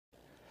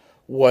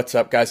What's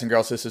up, guys and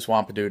girls? This is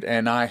Wampadude,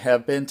 and I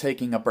have been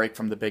taking a break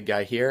from the big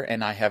guy here,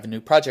 and I have a new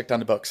project on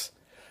the books.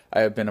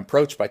 I have been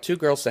approached by two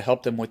girls to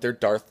help them with their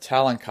Darth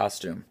Talon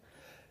costume,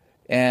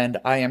 and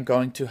I am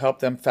going to help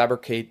them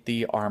fabricate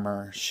the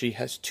armor. She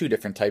has two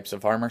different types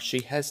of armor.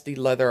 She has the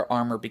leather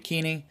armor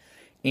bikini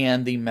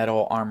and the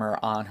metal armor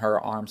on her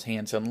arms,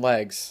 hands, and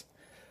legs.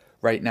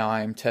 Right now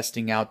I am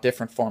testing out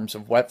different forms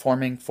of wet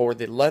forming for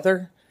the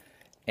leather,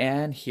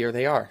 and here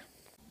they are.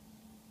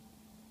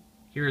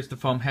 Here is the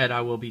foam head I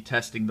will be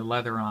testing the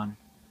leather on.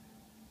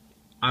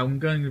 I'm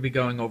going to be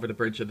going over the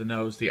bridge of the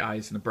nose, the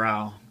eyes, and the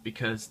brow,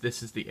 because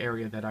this is the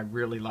area that I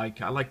really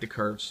like. I like the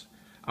curves.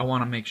 I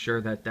want to make sure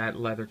that that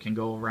leather can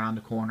go around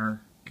the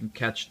corner, can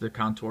catch the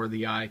contour of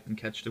the eye, can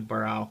catch the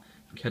brow,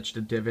 can catch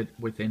the divot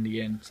within the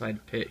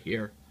inside pit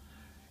here,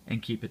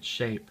 and keep its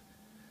shape.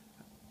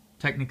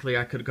 Technically,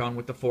 I could have gone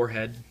with the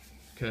forehead,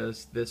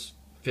 because this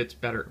fits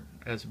better,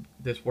 as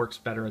this works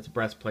better as a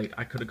breastplate.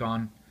 I could have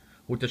gone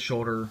with the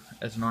shoulder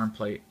as an arm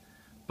plate,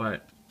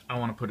 but I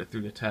want to put it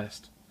through the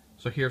test.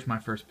 So here's my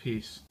first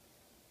piece.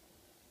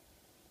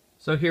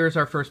 So here's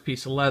our first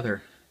piece of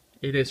leather.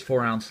 It is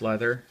 4-ounce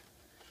leather.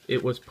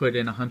 It was put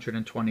in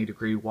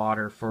 120-degree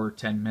water for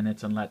 10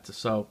 minutes and let to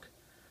soak.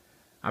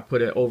 I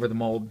put it over the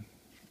mold,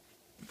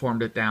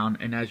 formed it down,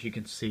 and as you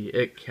can see,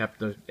 it kept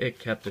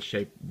the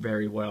shape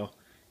very well.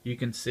 You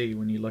can see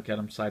when you look at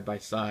them side by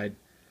side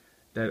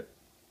that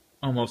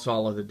almost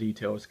all of the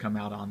detail has come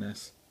out on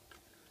this.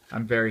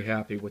 I'm very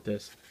happy with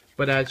this.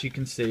 But as you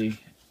can see,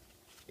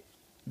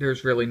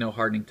 there's really no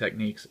hardening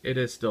techniques. It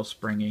is still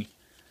springy.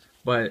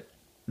 But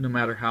no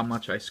matter how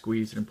much I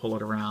squeeze it and pull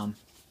it around,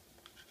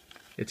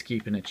 it's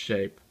keeping its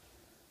shape.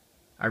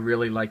 I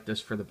really like this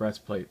for the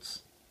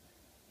breastplates.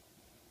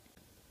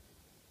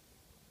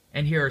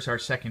 And here's our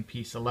second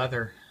piece of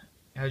leather.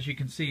 As you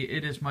can see,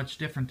 it is much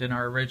different than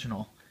our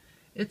original.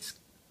 It's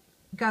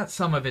got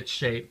some of its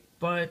shape,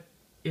 but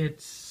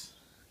it's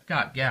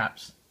got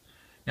gaps.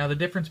 Now the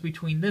difference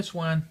between this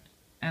one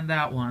and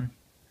that one,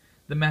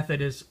 the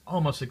method is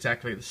almost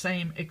exactly the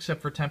same except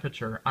for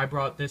temperature. I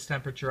brought this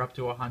temperature up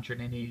to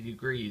 180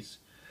 degrees.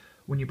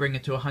 When you bring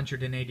it to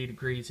 180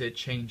 degrees, it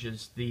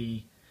changes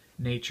the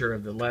nature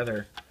of the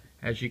leather.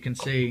 As you can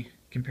see,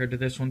 compared to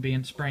this one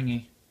being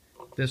springy,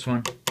 this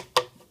one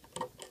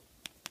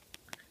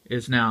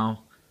is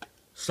now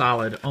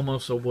solid,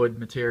 almost a wood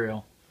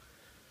material.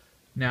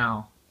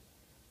 Now,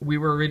 we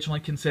were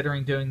originally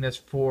considering doing this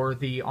for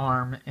the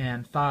arm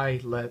and thigh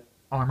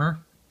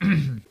armor.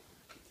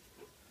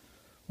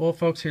 Well,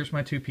 folks, here's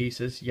my two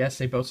pieces. Yes,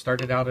 they both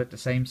started out at the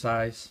same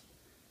size.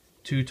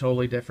 Two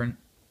totally different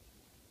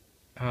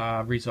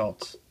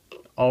results,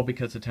 all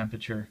because of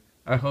temperature.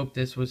 I hope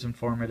this was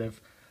informative.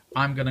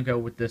 I'm going to go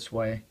with this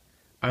way.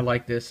 I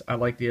like this. I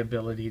like the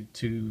ability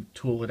to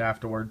tool it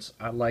afterwards.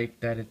 I like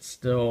that it's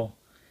still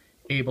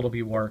able to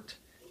be worked.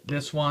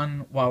 This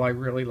one, while I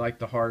really like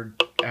the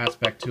hard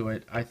aspect to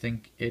it, I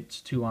think it's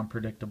too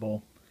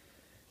unpredictable.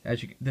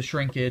 The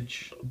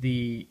shrinkage,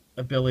 the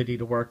ability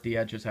to work the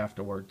edges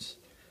afterwards.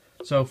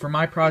 So for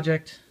my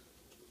project,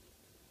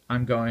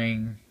 I'm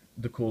going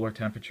the cooler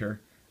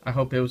temperature. I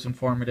hope it was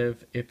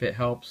informative. If it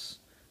helps,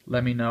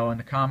 let me know in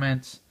the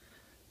comments.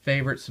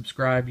 Favorite,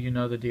 subscribe, you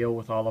know the deal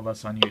with all of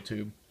us on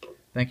YouTube.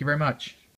 Thank you very much.